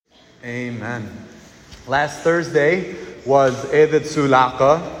Amen. Last Thursday was Eid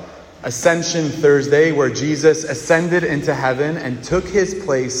Sulaka, Ascension Thursday, where Jesus ascended into heaven and took his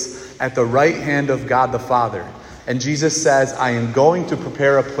place at the right hand of God the Father. And Jesus says, I am going to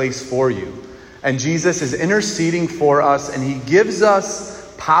prepare a place for you. And Jesus is interceding for us, and he gives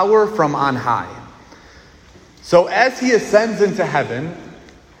us power from on high. So as he ascends into heaven,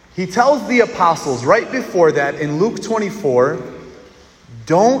 he tells the apostles right before that in Luke 24,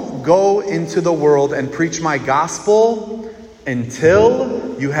 don't go into the world and preach my gospel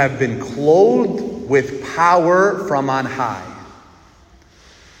until you have been clothed with power from on high.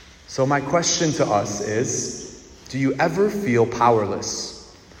 So my question to us is, do you ever feel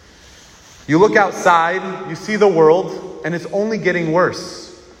powerless? You look outside, you see the world, and it's only getting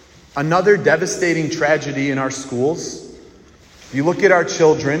worse. Another devastating tragedy in our schools. You look at our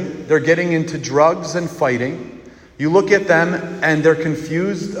children, they're getting into drugs and fighting. You look at them and they're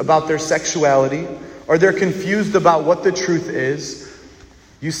confused about their sexuality, or they're confused about what the truth is.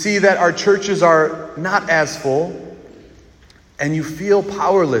 You see that our churches are not as full, and you feel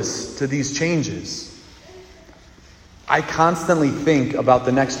powerless to these changes. I constantly think about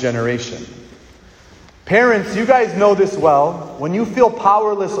the next generation. Parents, you guys know this well. When you feel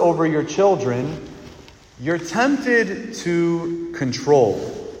powerless over your children, you're tempted to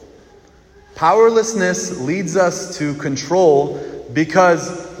control. Powerlessness leads us to control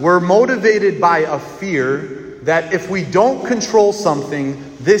because we're motivated by a fear that if we don't control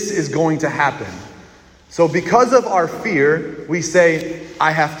something, this is going to happen. So because of our fear, we say,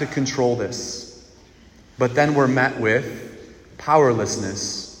 I have to control this. But then we're met with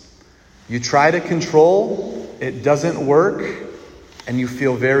powerlessness. You try to control, it doesn't work, and you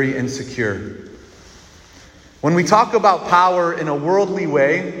feel very insecure. When we talk about power in a worldly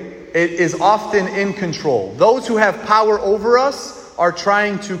way, it is often in control. Those who have power over us are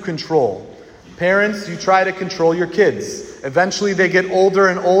trying to control. Parents, you try to control your kids. Eventually they get older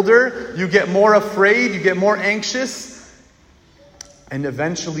and older. You get more afraid. You get more anxious. And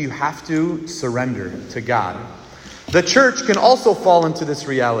eventually you have to surrender to God. The church can also fall into this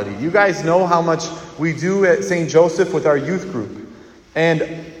reality. You guys know how much we do at St. Joseph with our youth group.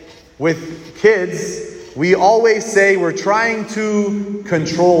 And with kids, we always say we're trying to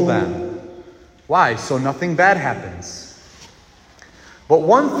control them. Why? So nothing bad happens. But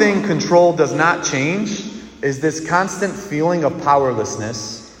one thing control does not change is this constant feeling of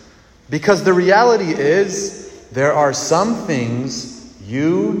powerlessness. Because the reality is, there are some things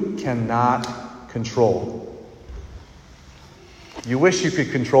you cannot control. You wish you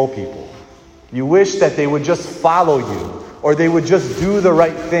could control people. You wish that they would just follow you, or they would just do the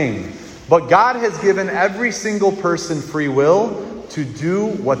right thing. But God has given every single person free will to do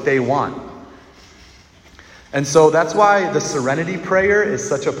what they want. And so that's why the serenity prayer is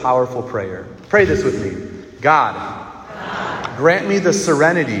such a powerful prayer. Pray this with me. God, grant me the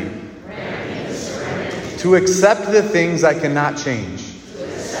serenity to accept the things I cannot change.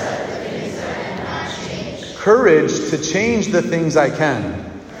 Courage to change the things I can.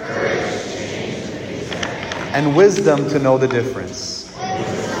 And wisdom to know the difference.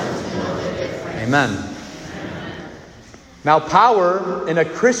 Amen. Now, power in a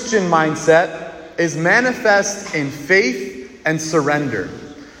Christian mindset is manifest in faith and surrender.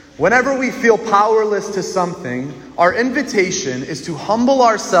 Whenever we feel powerless to something, our invitation is to humble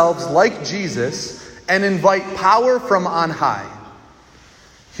ourselves like Jesus and invite power from on high.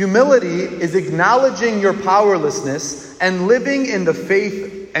 Humility is acknowledging your powerlessness and living in the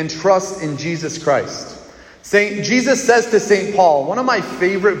faith and trust in Jesus Christ. Jesus says to St. Paul, one of my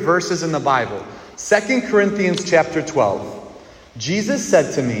favorite verses in the Bible, 2 Corinthians chapter 12. Jesus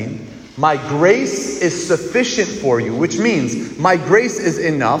said to me, my grace is sufficient for you, which means my grace is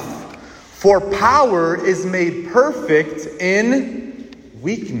enough, for power is made perfect in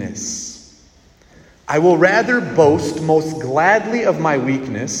weakness. I will rather boast most gladly of my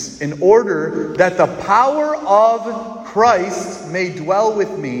weakness in order that the power of Christ may dwell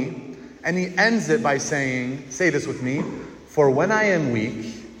with me. And he ends it by saying, say this with me, for when I am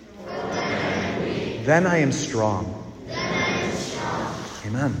weak, then I am strong.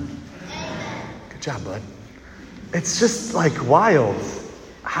 Amen. Good job, bud. It's just like wild.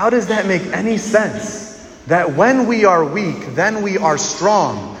 How does that make any sense? That when we are weak, then we are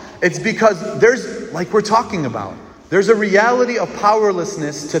strong. It's because there's, like we're talking about, there's a reality of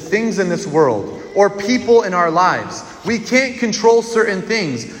powerlessness to things in this world or people in our lives. We can't control certain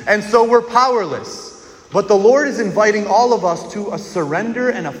things, and so we're powerless. But the Lord is inviting all of us to a surrender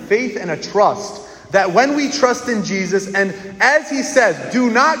and a faith and a trust that when we trust in Jesus, and as he says, do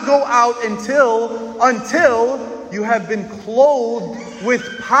not go out until you have been clothed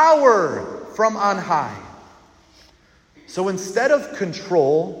with power from on high. So instead of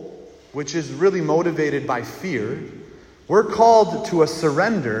control, which is really motivated by fear, we're called to a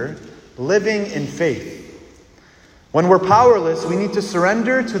surrender, living in faith. When we're powerless, we need to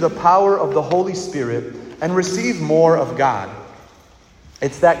surrender to the power of the Holy Spirit and receive more of God.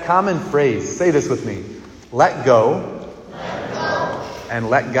 It's that common phrase. Say this with me. Let go, and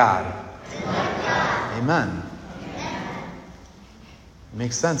let God. Amen. It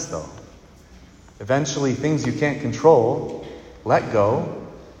makes sense, though. Eventually, things you can't control, let go,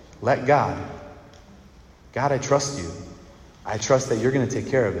 let God. God, I trust you. I trust that you're going to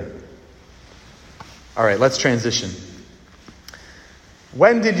take care of it. All right, let's transition.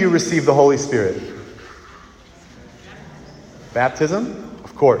 When did you receive the Holy Spirit? Baptism?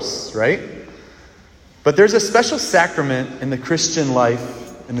 Of course, right? But there's a special sacrament in the Christian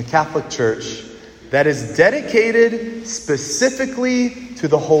life, in the Catholic Church, that is dedicated specifically to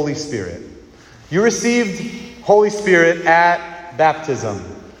the Holy Spirit. You received Holy Spirit at baptism.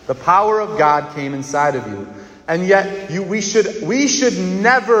 The power of God came inside of you. And yet we should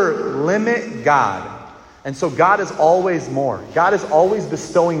never limit God. And so God is always more. God is always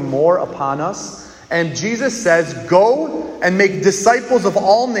bestowing more upon us. And Jesus says, go and make disciples of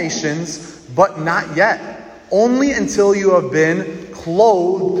all nations, but not yet. Only until you have been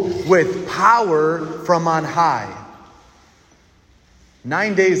clothed with power from on high.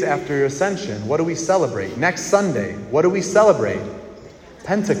 9 days after your ascension, what do we celebrate? Next Sunday, what do we celebrate?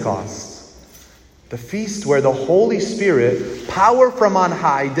 Pentecost. The feast where the Holy Spirit, power from on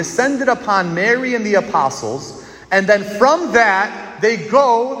high, descended upon Mary and the apostles. And then from that, they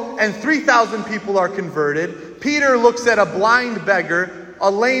go and 3,000 people are converted. Peter looks at a lame beggar,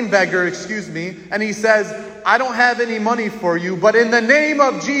 and he says, I don't have any money for you, but in the name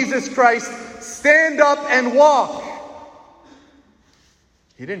of Jesus Christ, stand up and walk.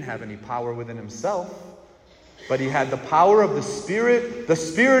 He didn't have any power within himself, but he had the power of the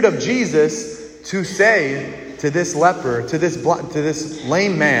Spirit of Jesus, to say to this leper, to this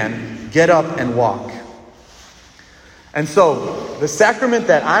lame man, get up and walk. And so, the sacrament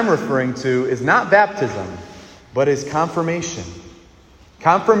that I'm referring to is not baptism, but is confirmation.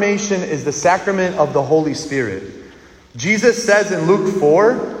 Confirmation is the sacrament of the Holy Spirit. Jesus says in Luke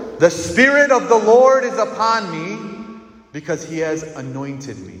 4, the Spirit of the Lord is upon me because he has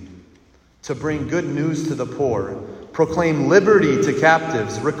anointed me to bring good news to the poor, proclaim liberty to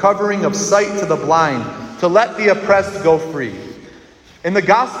captives, recovering of sight to the blind, to let the oppressed go free. In the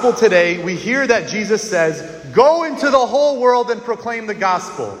gospel today, we hear that Jesus says, go into the whole world and proclaim the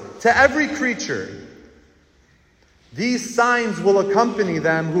gospel to every creature. These signs will accompany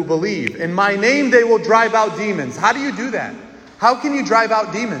them who believe. In my name they will drive out demons. How do you do that? How can you drive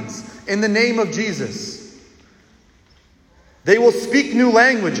out demons? In the name of Jesus. They will speak new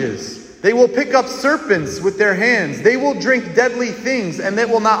languages. They will pick up serpents with their hands. They will drink deadly things and they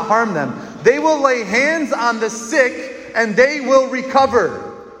will not harm them. They will lay hands on the sick and they will recover.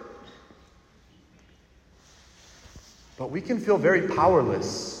 But we can feel very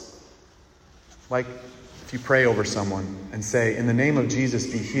powerless. Like if you pray over someone and say, in the name of Jesus,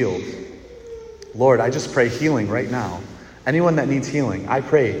 be healed. Lord, I just pray healing right now. Anyone that needs healing, I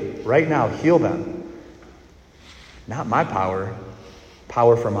pray right now, heal them. Not my power.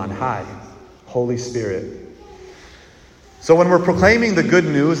 Power from on high. Holy Spirit. So when we're proclaiming the good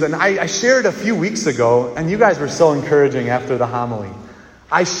news, and I shared a few weeks ago, and you guys were so encouraging after the homily.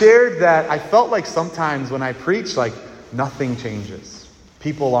 I shared that I felt like sometimes when I preach, like nothing changes.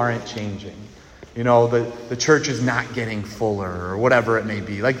 People aren't changing. You know, the church is not getting fuller or whatever it may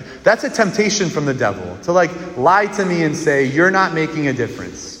be. Like, that's a temptation from the devil to lie to me and say, you're not making a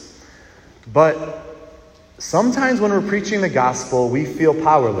difference. But sometimes when we're preaching the gospel, we feel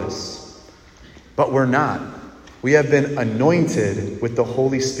powerless. But we're not. We have been anointed with the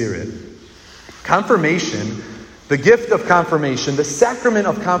Holy Spirit. Confirmation, the gift of confirmation, the sacrament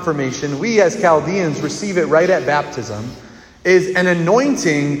of confirmation, we as Chaldeans receive it right at baptism, is an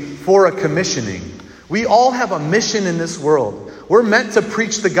anointing for a commissioning. We all have a mission in this world. We're meant to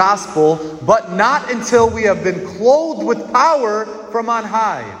preach the gospel, but not until we have been clothed with power from on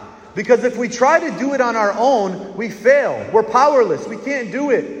high. Because if we try to do it on our own, we fail. We're powerless. We can't do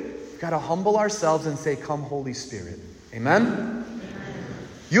it. We've got to humble ourselves and say, come, Holy Spirit. Amen?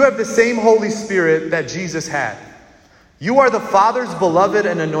 You have the same Holy Spirit that Jesus had. You are the Father's beloved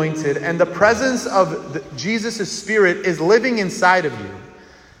and anointed, and the presence of Jesus' Spirit is living inside of you.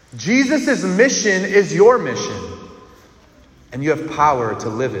 Jesus' mission is your mission, and you have power to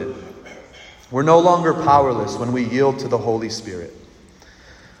live it. We're no longer powerless when we yield to the Holy Spirit.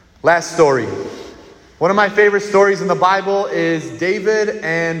 Last story. One of my favorite stories in the Bible is David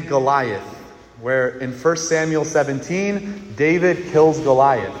and Goliath, where in 1 Samuel 17, David kills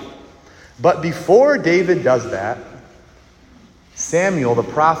Goliath. But before David does that, Samuel, the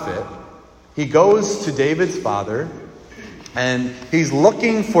prophet, he goes to David's father, and he's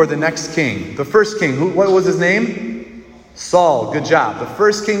looking for the next king. The first king, what was his name? Saul. Good job. The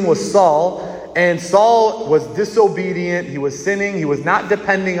first king was Saul. And Saul was disobedient. He was sinning. He was not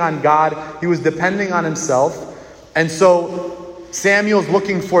depending on God. He was depending on himself. And so Samuel's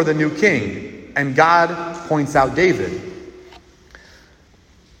looking for the new king. And God points out David.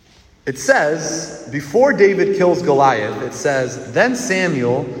 It says, before David kills Goliath, it says, then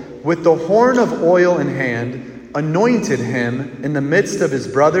Samuel, with the horn of oil in hand, anointed him in the midst of his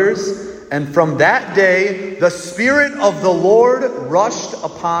brothers. And from that day, the Spirit of the Lord rushed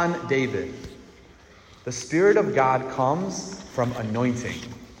upon David. The Spirit of God comes from anointing.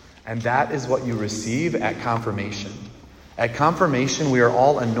 And that is what you receive at confirmation. At confirmation, we are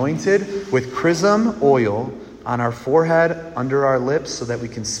all anointed with chrism oil on our forehead, under our lips, so that we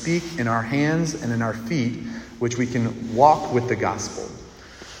can speak, in our hands and in our feet, which we can walk with the gospel.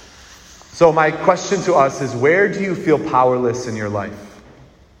 So my question to us is, where do you feel powerless in your life?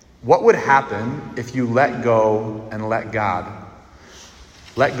 What would happen if you let go and let God?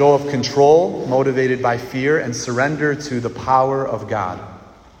 Let go of control, motivated by fear, and surrender to the power of God.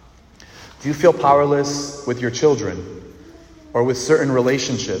 Do you feel powerless with your children, or with certain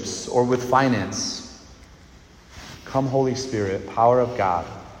relationships, or with finance? Come, Holy Spirit, power of God.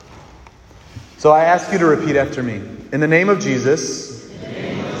 So I ask you to repeat after me. In the name of Jesus,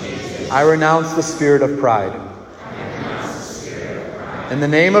 I renounce the spirit of pride. In the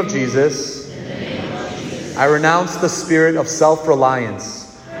name of Jesus, I renounce the spirit of self-reliance.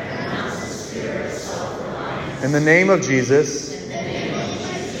 In the name of Jesus,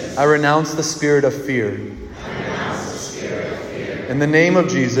 I renounce the spirit of fear. In the name of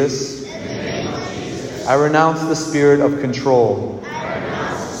Jesus, I renounce the spirit of control.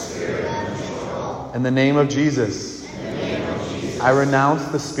 In the name of Jesus, I renounce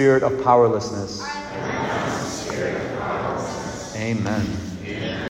the spirit of powerlessness. Amen.